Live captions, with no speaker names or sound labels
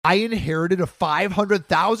I inherited a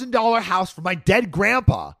 $500,000 house from my dead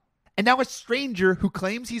grandpa, and now a stranger who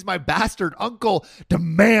claims he's my bastard uncle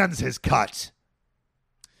demands his cut.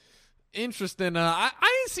 Interesting. I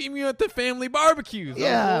ain't seen you at the family barbecues.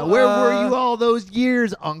 Yeah, Uncle. where were you all those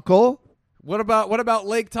years, uncle? What about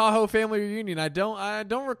Lake Tahoe family reunion? I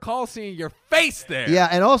don't recall seeing your face there. Yeah,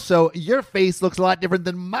 and also, your face looks a lot different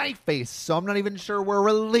than my face, so I'm not even sure we're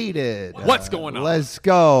related. What's going on? Let's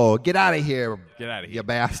go. Get out of here. Get out of here. You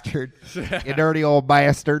bastard. You dirty old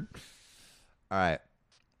bastard. All right.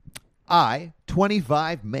 I,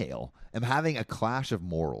 25 male, am having a clash of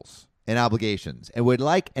morals and obligations and would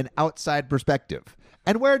like an outside perspective.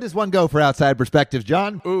 And where does one go for outside perspectives,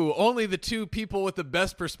 John? Ooh, only the two people with the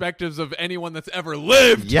best perspectives of anyone that's ever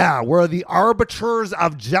lived. Yeah, we're the arbiters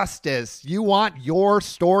of justice. You want your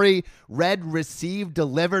story read, received,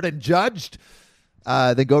 delivered, and judged?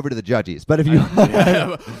 Then go over to the judges. But if you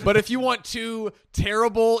But if you want two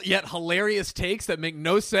terrible yet hilarious takes that make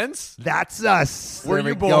no sense, that's us. We're There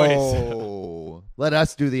you we boys. go. Let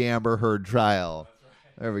us do the Amber Heard trial.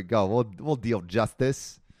 There we go. We'll deal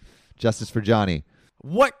justice. Justice for Johnny.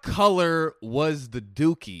 what color was the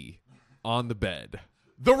dookie on the bed?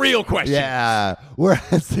 The real question. Yeah, we're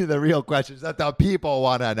asking the real questions that the people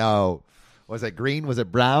want to know. Was it green? Was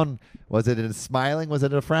it brown? Was it a smiling? Was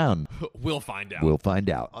it a frown? We'll find out. We'll find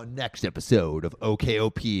out on next episode of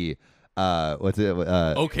OKOP. What's it?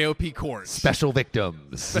 OKOP Court. Special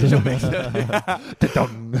victims. Special victim.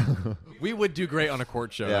 Da-dum. We would do great on a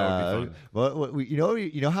court show. That Yeah. would be fun. Well,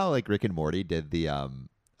 you know how like Rick and Morty did the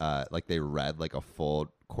like they read like a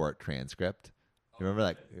full court transcript. You remember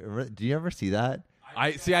that? Do you ever see that?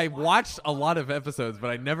 I watched a lot of episodes, but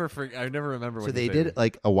I never remember what So they did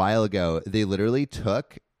like a while ago. They literally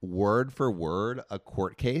took word for word a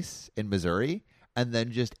court case in Missouri and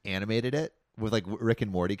then just animated it with like Rick and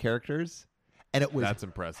Morty characters, and it was That's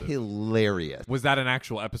impressive. hilarious. Was that an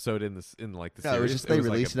actual episode in the No, series? it was just they like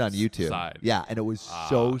released a it on YouTube. Side. Yeah, and it was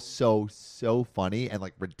so funny and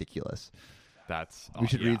like ridiculous. That's We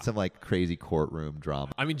should yeah. read some like crazy courtroom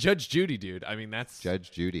drama. I mean, Judge Judy, dude. I mean, that's Judge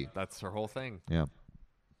Judy. that's her whole thing. Yeah.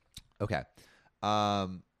 Okay.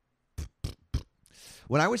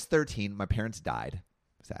 When I was 13, my parents died.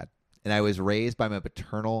 Sad. And I was raised by my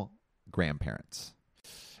paternal grandparents.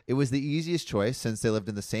 It was the easiest choice since they lived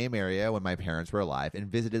in the same area when my parents were alive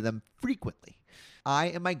and visited them frequently. I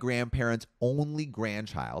am my grandparents' only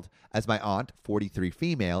grandchild, as my aunt, 43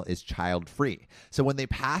 female, is child-free. So when they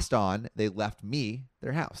passed on, they left me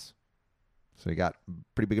their house. So he got a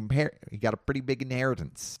pretty big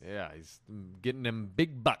inheritance. Yeah, he's getting them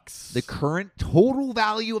big bucks. The current total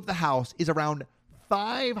value of the house is around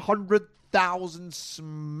 500,000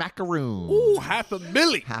 smackaroons. Ooh,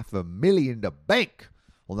 $500,000 $500,000 in the bank.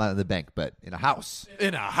 Well, not in the bank, but in a house.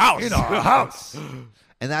 in a house. In a house.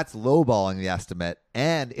 And that's lowballing the estimate,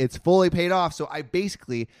 and it's fully paid off. So I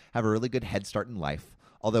basically have a really good head start in life,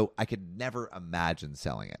 although I could never imagine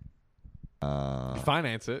selling it.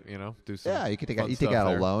 Finance it, do some. Yeah, you can take fun out stuff a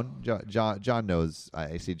there. loan. John knows.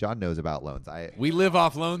 I see. John knows about loans. We live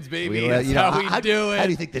off loans, baby. We- That's you know, how we do it. How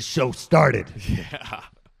do you think this show started? Yeah,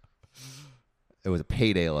 It was a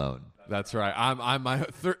payday loan. that's right. I'm my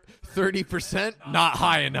 30% not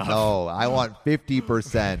high enough. No, I want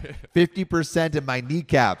 50%. 50% in my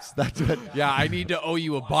kneecaps. That's what Yeah, I need to owe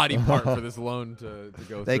you a body part for this loan to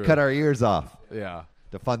go they through. cut our ears off Yeah.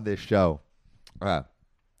 to fund this show.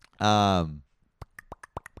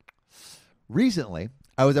 Recently,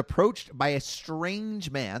 I was approached by a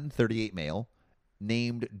strange man, 38 male,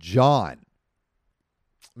 named John.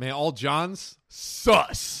 Man, all Johns,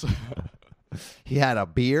 sus. He had a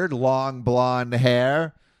beard, long blonde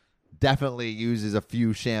hair, definitely uses a few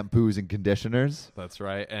shampoos and conditioners. That's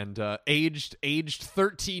right. And aged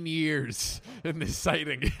 13 years in this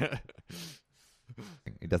sighting.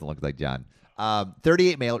 He doesn't look like John.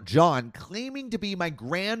 38 male, John, claiming to be my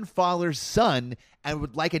grandfather's son and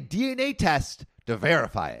would like a DNA test to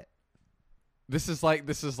verify it. This is like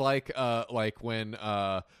when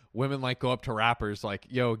women like go up to rappers like,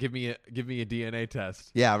 "Yo, give me a DNA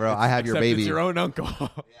test." Yeah, bro, I have your Except baby. It's your own uncle,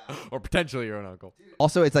 or potentially your own uncle.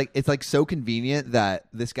 Also, it's like so convenient that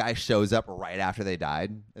this guy shows up right after they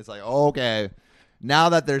died. It's like, okay, now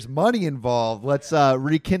that there's money involved, let's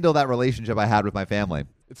rekindle that relationship I had with my family.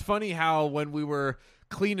 It's funny how when we were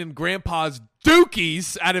cleaning Grandpa's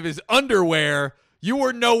dookies out of his underwear, you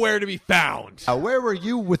were nowhere to be found. Where were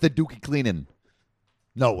you with the dookie cleaning?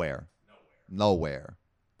 Nowhere.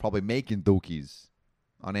 Probably making dookies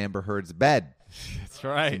on Amber Heard's bed. That's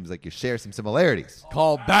right. Seems like you share some similarities.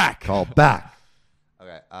 Call back. Call back.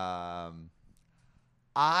 Okay.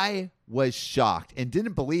 I was shocked and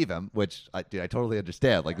didn't believe him, which, I totally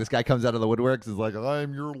understand. Like, this guy comes out of the woodworks and is like,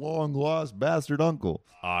 I'm your long-lost bastard uncle.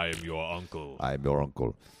 I am your uncle. I'm your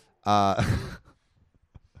uncle. No.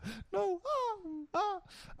 All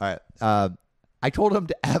right. I told him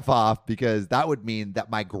to F off because that would mean that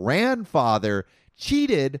my grandfather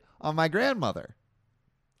cheated on my grandmother.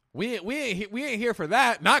 We ain't here for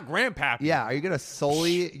that. Not grandpappy. Yeah, are you gonna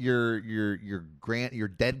sully your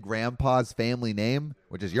dead grandpa's family name,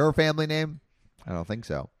 which is your family name? I don't think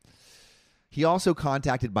so. He also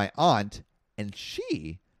contacted my aunt, and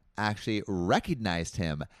she actually recognized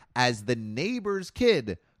him as the neighbor's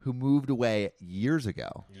kid who moved away years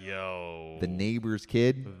ago. Yo. The neighbor's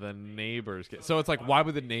kid. The neighbor's kid. So it's like, why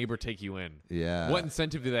would the neighbor take you in? Yeah. What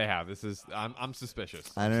incentive do they have? I'm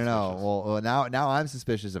suspicious. I don't know. Well, now I'm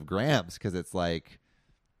suspicious of Gramps because it's like,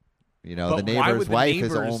 the neighbor's wife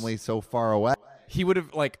is only so far away. He would have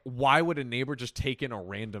why would a neighbor just take in a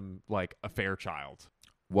random affair child?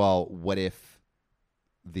 Well, what if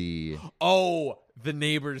the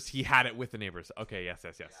neighbors, he had it with the neighbors. Okay, yes.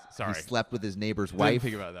 Sorry. he slept with his neighbor's Didn't wife,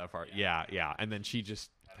 think about that part. Yeah. And then she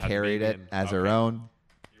just had carried the it baby as and- her okay. own.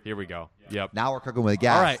 Here we go. Yep. Now we're cooking with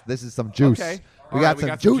gas. All right. This is some juice. Okay. We All got right, we some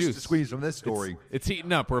got some juice juice. to squeeze from this story. It's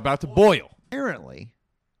heating up. We're about to boil. Apparently,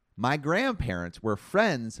 my grandparents were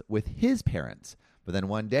friends with his parents, but then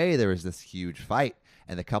one day there was this huge fight,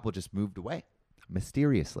 and the couple just moved away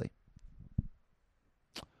mysteriously.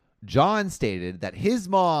 John stated that his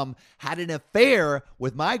mom had an affair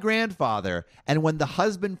with my grandfather, and when the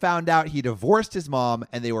husband found out, he divorced his mom,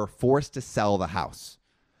 and they were forced to sell the house.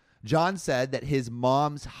 John said that his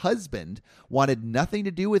mom's husband wanted nothing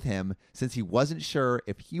to do with him since he wasn't sure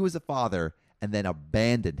if he was a father, and then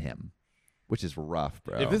abandoned him, which is rough,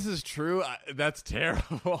 bro. If this is true, that's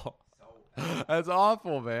terrible. That's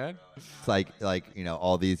awful, man. It's like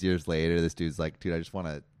all these years later, this dude's like, dude, I just want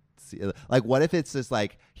to see. Like, what if it's just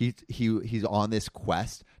like he's on this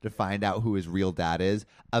quest to find out who his real dad is,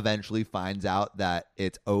 eventually finds out that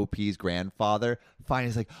it's OP's grandfather, finally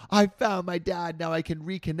is like, I found my dad, now I can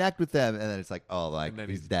reconnect with them, and then it's like, oh, like, And then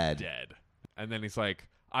he's dead. And then he's like,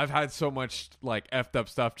 I've had so much effed up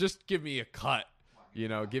stuff. Just give me a cut.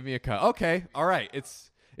 Give me a cut. Okay, all right. It's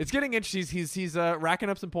getting interesting. He's racking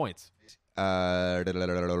up some points.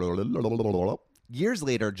 Years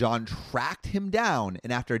later, John tracked him down,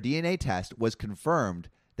 and after a DNA test was confirmed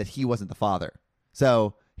that he wasn't the father.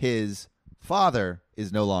 So his father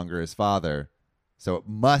is no longer his father. So it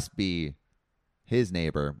must be his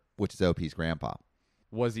neighbor, which is OP's grandpa.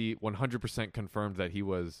 Was he 100% confirmed that he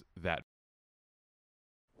was that?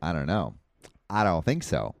 I don't know. I don't think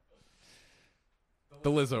so.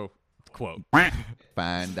 The Lizzo quote.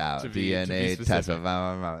 Find out. To be DNA test. specific.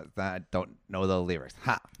 I don't know the lyrics.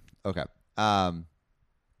 Ha. Okay.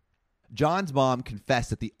 John's mom confessed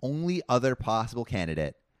that the only other possible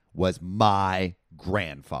candidate was my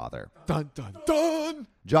grandfather. Dun, dun, dun.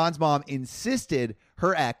 John's mom insisted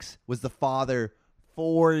her ex was the father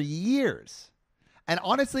for years. And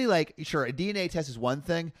honestly, sure, a DNA test is one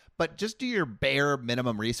thing, but just do your bare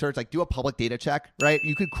minimum research. Like, do a public data check, right?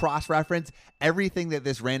 You could cross-reference everything that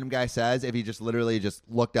this random guy says if he just literally just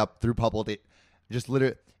looked up through public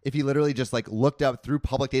data. If he literally just looked up through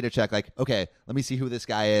public data check, okay, let me see who this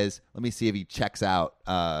guy is. Let me see if he checks out,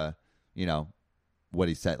 what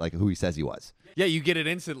he said, who he says he was. Yeah, you get it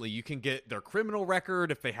instantly. You can get their criminal record,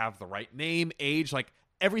 if they have the right name, age,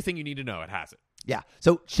 everything you need to know. It has it. Yeah.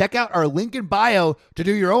 So check out our link in bio to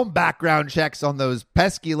do your own background checks on those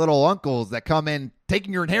pesky little uncles that come in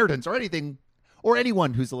taking your inheritance or anything, or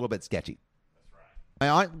anyone who's a little bit sketchy. That's right.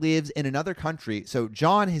 My aunt lives in another country, so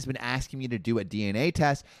John has been asking me to do a DNA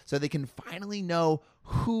test so they can finally know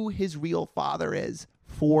who his real father is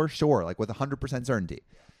for sure, with 100% certainty.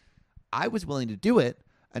 I was willing to do it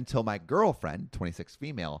until my girlfriend, 26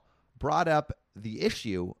 female, brought up the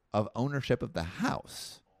issue of ownership of the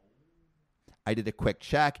house. I did a quick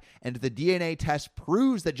check, and if the DNA test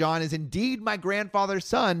proves that John is indeed my grandfather's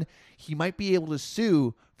son, he might be able to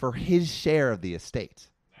sue for his share of the estate.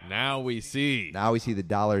 Now we see. Now we see the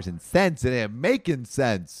dollars and cents, and it making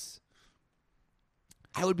sense.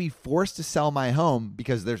 I would be forced to sell my home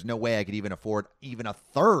because there's no way I could even afford even a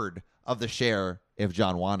third of the share if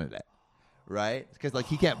John wanted it, right? Because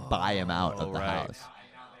he can't buy him out of the house.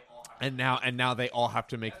 And now they all have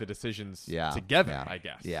to make the decisions together, I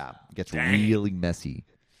guess. Yeah, it gets really messy.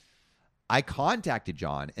 I contacted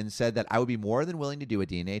John and said that I would be more than willing to do a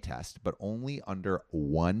DNA test, but only under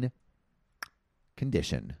one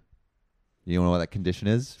condition. You know what that condition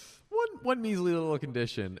is? One measly little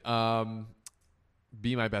condition.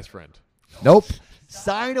 Be my best friend. Nope.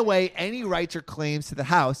 Sign away any rights or claims to the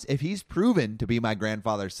house if he's proven to be my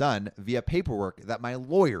grandfather's son via paperwork that my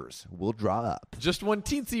lawyers will draw up. Just one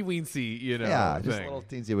teensy weensy, Yeah, just a thing. little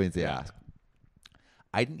teensy weensy Yeah. ask.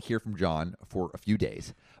 I didn't hear from John for a few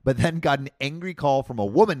days, but then got an angry call from a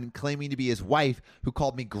woman claiming to be his wife who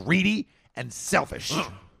called me greedy and selfish.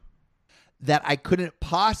 That I couldn't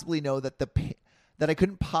possibly know that I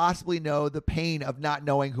couldn't possibly know the pain of not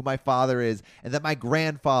knowing who my father is, and that my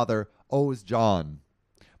grandfather owes John.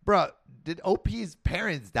 Bro, did OP's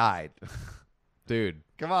parents died? Dude.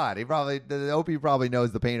 Come on, the OP probably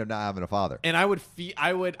knows the pain of not having a father. And I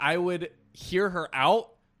would hear her out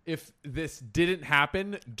if this didn't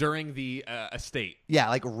happen during the estate. Yeah,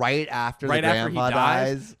 like right after Right the after he grandpa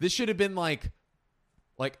dies. This should have been like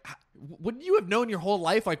wouldn't you have known your whole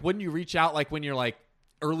life? Like, wouldn't you reach out like when you're like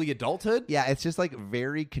early adulthood? Yeah, it's just like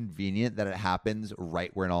very convenient that it happens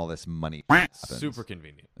right when all this money happens. Super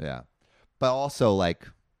convenient. Yeah. But also, like,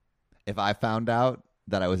 if I found out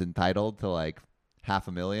that I was entitled to like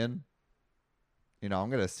 $500,000, I'm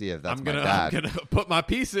gonna see if that's my dad. I'm gonna put my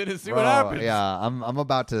piece in and see Bro, what happens. Yeah, I'm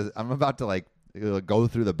about to like go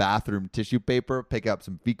through the bathroom tissue paper, pick up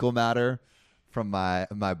some fecal matter from my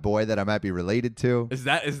boy that I might be related to. Is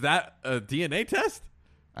that a DNA test?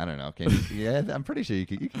 I don't know. Yeah, I'm pretty sure you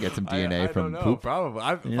can get some DNA I from don't know, poop. Probably.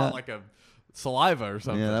 I've Yeah. found like a saliva or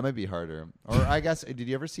something. Yeah, that might be harder. Or I guess, did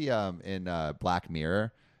you ever see in Black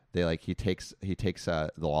Mirror? They like he takes the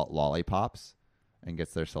lollipops and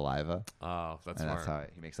gets their saliva. Oh, that's And smart. that's how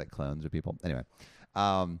he makes like clones of people. Anyway,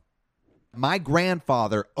 my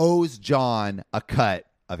grandfather owes John a cut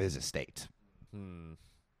of his estate.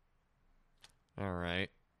 All right.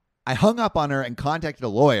 I hung up on her and contacted a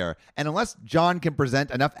lawyer, and unless John can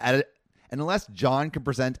present enough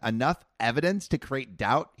evidence to create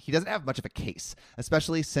doubt, he doesn't have much of a case,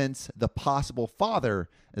 especially since the possible father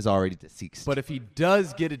is already deceased. But if he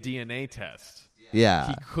does get a DNA test, yeah,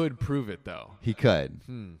 he could prove it though. he could.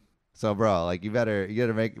 So, bro, like you gotta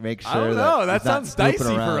make sure. I don't know. That he's not sounds dicey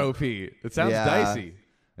snooping around. for OP. It sounds Yeah. dicey.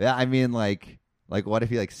 Yeah, I mean, like what if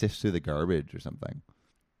he like sifts through the garbage or something?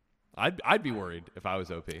 I'd be worried if I was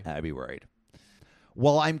OP. I'd be worried.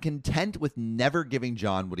 Well, I'm content with never giving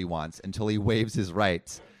John what he wants until he waives his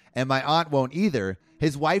rights. And my aunt won't either.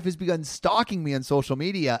 His wife has begun stalking me on social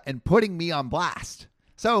media and putting me on blast.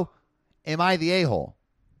 So, am I the a-hole?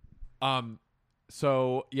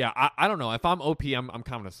 So yeah, I don't know. If I'm OP, I'm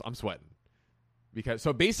sweating. Because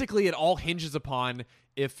so basically it all hinges upon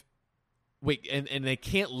if and they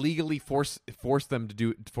can't legally force OP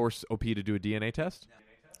to do a DNA test?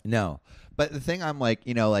 No. But the thing I'm like,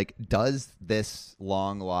 does this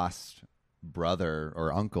long lost brother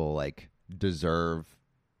or uncle like deserve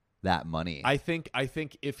that money? I think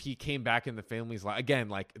if he came back in the family's life again,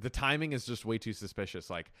 like the timing is just way too suspicious.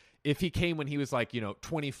 Like if he came when he was like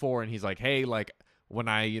 24 and he's like, hey, like when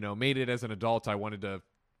I made it as an adult, I wanted to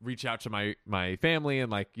reach out to my family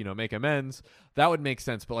and like make amends. That would make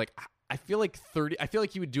sense. But like I feel like 30. I feel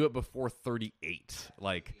like you would do it before 38.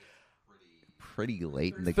 Like pretty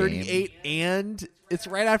late in the 38, game. and it's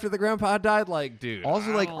right after the grandpa died. Like, dude.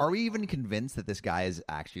 Also, like, are we even convinced that this guy is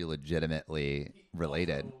actually legitimately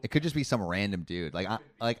related? It could just be some random dude.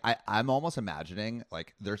 I'm almost imagining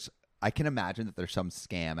I can imagine that there's some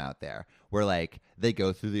scam out there where like they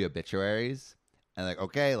go through the obituaries and like,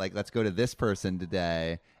 okay, like let's go to this person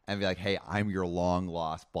today and be like, hey, I'm your long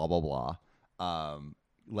lost blah blah blah.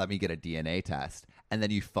 Let me get a DNA test, and then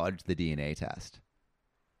you fudge the DNA test.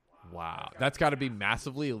 Wow, that's got to be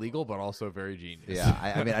massively illegal, but also very genius.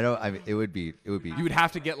 Yeah, it would be. You would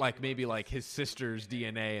have to get like maybe like his sister's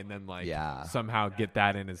DNA and then like somehow get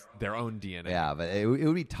that in as their own DNA. Yeah, but it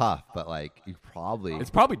would be tough. But like it's probably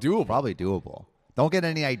doable. Probably doable. Don't get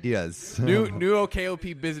any ideas. New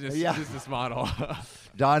OKOP business model.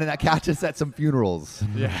 John, and catch us at some funerals.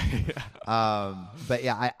 Yeah. But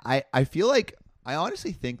yeah, I feel like I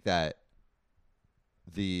honestly think that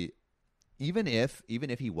even if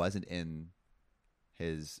he wasn't in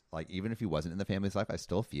his even if he wasn't in the family's life, I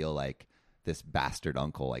still feel like this bastard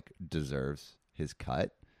uncle like deserves his cut.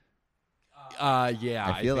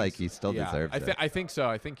 Yeah. I feel like he still deserves it. I think so.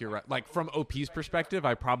 I think you're right. Like from OP's perspective,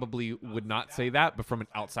 I probably would not say that, but from an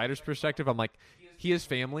outsider's perspective, I'm like, he is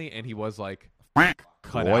family, and he was like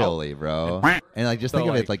cut royally, out. bro. And like just think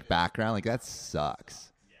of it like background, like that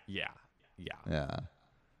sucks. Yeah.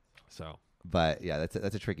 So. But yeah,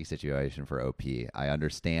 that's a tricky situation for OP. I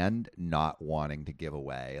understand not wanting to give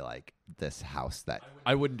away like this house that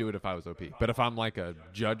I wouldn't do it if I was OP. But if I'm like a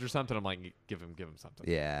judge or something, I'm like give him something.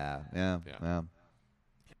 Yeah.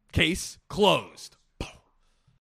 Case closed.